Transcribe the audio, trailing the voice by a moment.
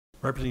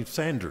Representative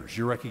Sanders,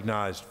 you're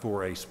recognized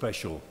for a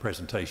special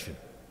presentation.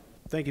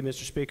 Thank you,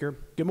 Mr. Speaker.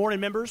 Good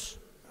morning, members.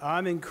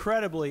 I'm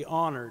incredibly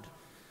honored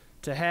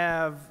to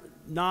have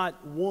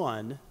not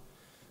one,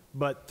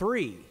 but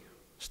 3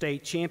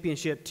 state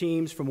championship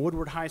teams from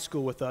Woodward High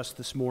School with us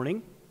this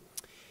morning.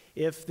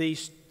 If the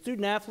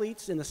student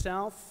athletes in the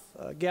South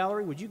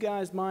Gallery, would you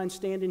guys mind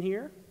standing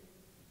here?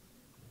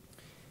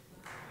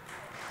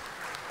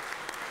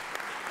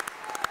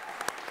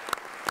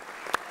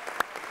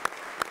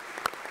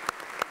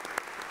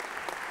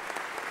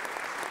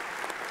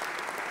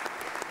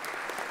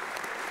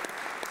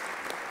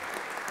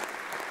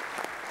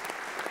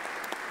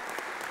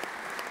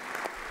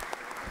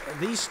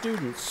 These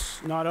students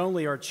not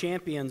only are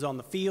champions on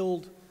the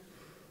field,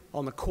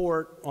 on the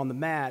court, on the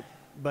mat,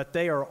 but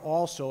they are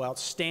also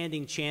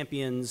outstanding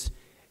champions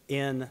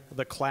in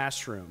the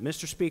classroom.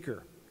 Mr.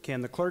 Speaker,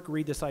 can the clerk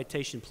read the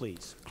citation,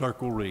 please?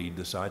 Clerk will read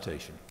the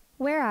citation.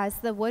 Whereas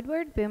the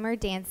Woodward Boomer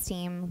dance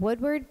team,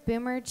 Woodward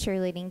Boomer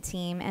cheerleading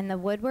team, and the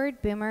Woodward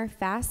Boomer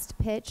fast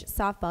pitch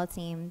softball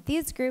team,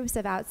 these groups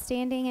of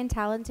outstanding and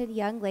talented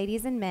young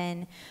ladies and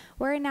men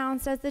were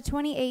announced as the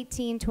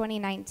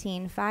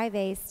 2018-2019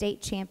 5A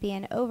state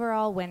champion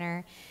overall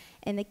winner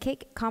in the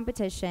kick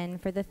competition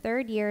for the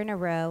 3rd year in a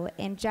row,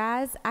 and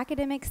Jazz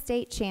academic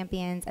state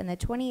champions and the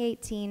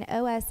 2018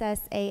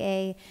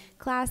 OSSAA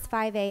Class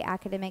 5A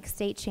academic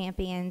state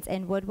champions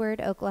in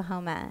Woodward,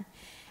 Oklahoma.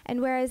 And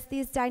whereas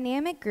these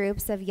dynamic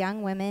groups of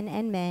young women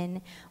and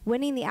men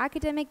winning the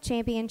academic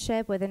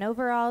championship with an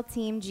overall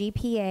team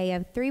GPA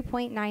of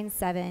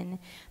 3.97,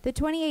 the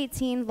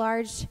 2018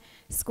 large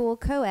school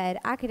co-ed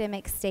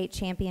academic state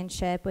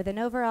championship with an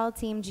overall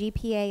team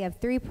GPA of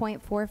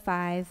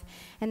 3.45,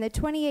 and the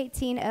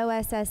 2018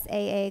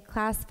 OSSAA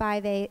Class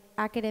 5A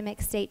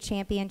academic state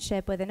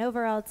championship with an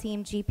overall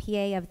team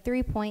GPA of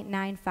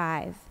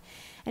 3.95.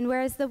 And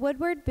whereas the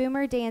Woodward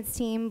Boomer dance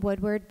team,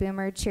 Woodward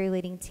Boomer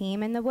cheerleading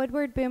team, and the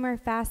Woodward Boomer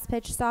fast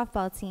pitch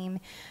softball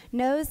team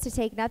knows to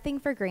take nothing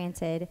for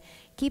granted,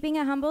 keeping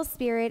a humble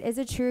spirit is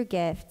a true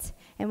gift.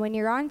 And when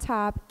you're on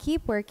top,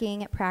 keep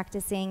working,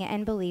 practicing,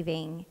 and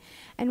believing.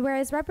 And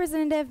whereas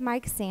Representative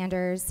Mike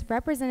Sanders,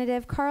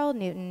 Representative Carl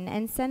Newton,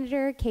 and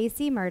Senator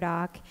Casey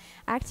Murdoch,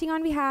 acting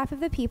on behalf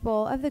of the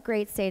people of the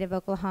great state of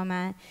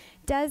Oklahoma,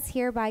 does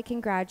hereby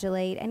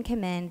congratulate and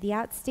commend the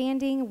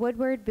outstanding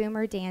Woodward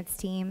Boomer dance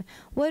team,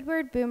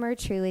 Woodward Boomer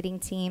cheerleading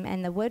team,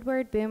 and the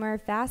Woodward Boomer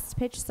fast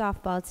pitch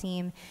softball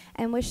team,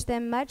 and wish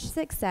them much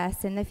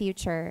success in the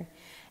future.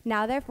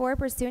 Now, therefore,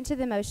 pursuant to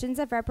the motions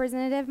of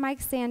Representative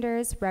Mike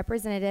Sanders,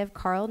 Representative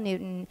Carl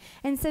Newton,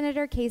 and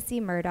Senator Casey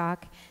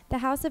Murdoch, the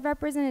House of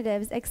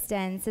Representatives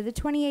extends to the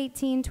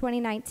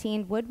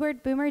 2018-2019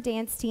 Woodward Boomer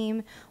dance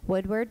team,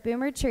 Woodward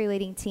Boomer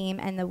cheerleading team,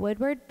 and the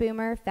Woodward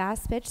Boomer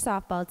fast pitch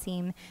softball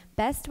team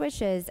best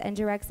wishes and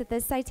directs that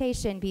this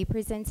citation be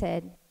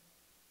presented.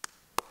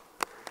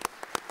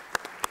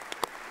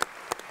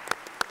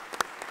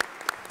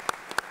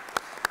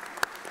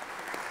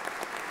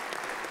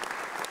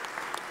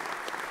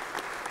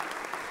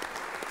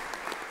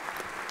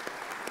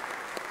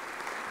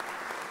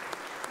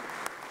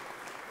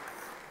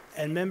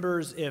 And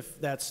members, if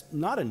that's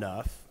not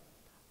enough,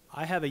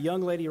 I have a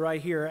young lady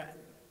right here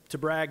to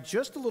brag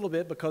just a little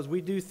bit, because we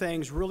do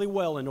things really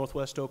well in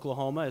Northwest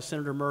Oklahoma, as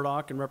Senator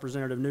Murdoch and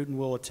Representative Newton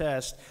will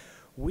attest.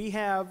 We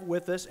have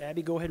with us,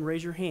 Abby, go ahead and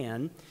raise your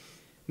hand.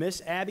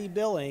 Miss Abby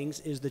Billings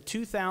is the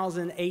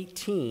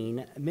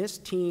 2018 Miss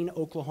Teen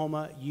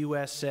Oklahoma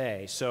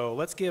USA. So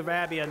let's give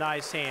Abby a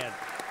nice hand.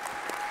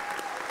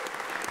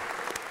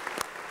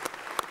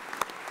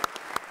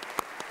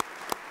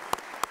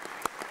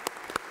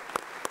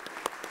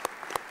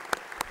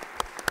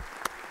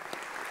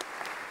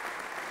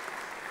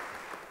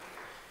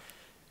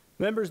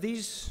 Members,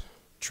 these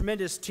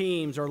tremendous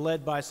teams are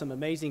led by some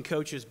amazing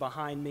coaches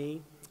behind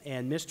me.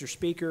 And Mr.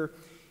 Speaker,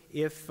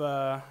 if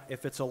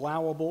it's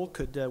allowable,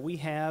 could we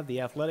have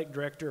the athletic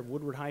director of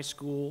Woodward High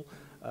School,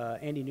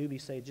 Andy Newby,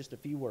 say just a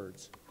few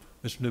words?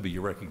 Mr. Newby,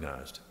 you're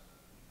recognized.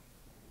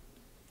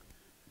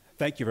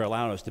 Thank you for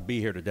allowing us to be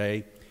here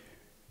today.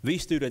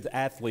 These student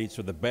athletes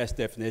are the best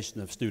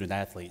definition of student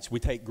athletes. We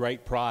take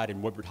great pride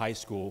in Woodward High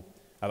School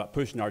about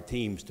pushing our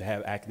teams to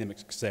have academic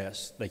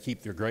success. They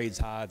keep their grades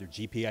high, their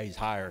GPAs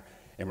higher,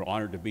 and we're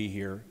honored to be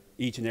here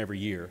each and every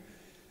year.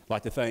 I'd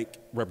like to thank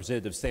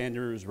Representative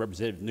Sanders,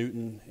 Representative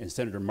Newton, and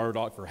Senator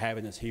Murdoch for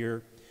having us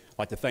here. I'd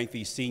like to thank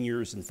these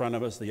seniors in front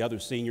of us, the other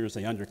seniors,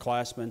 the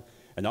underclassmen,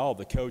 and all of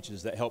the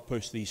coaches that help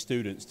push these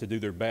students to do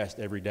their best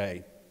every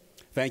day.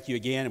 Thank you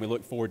again, and we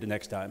look forward to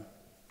next time.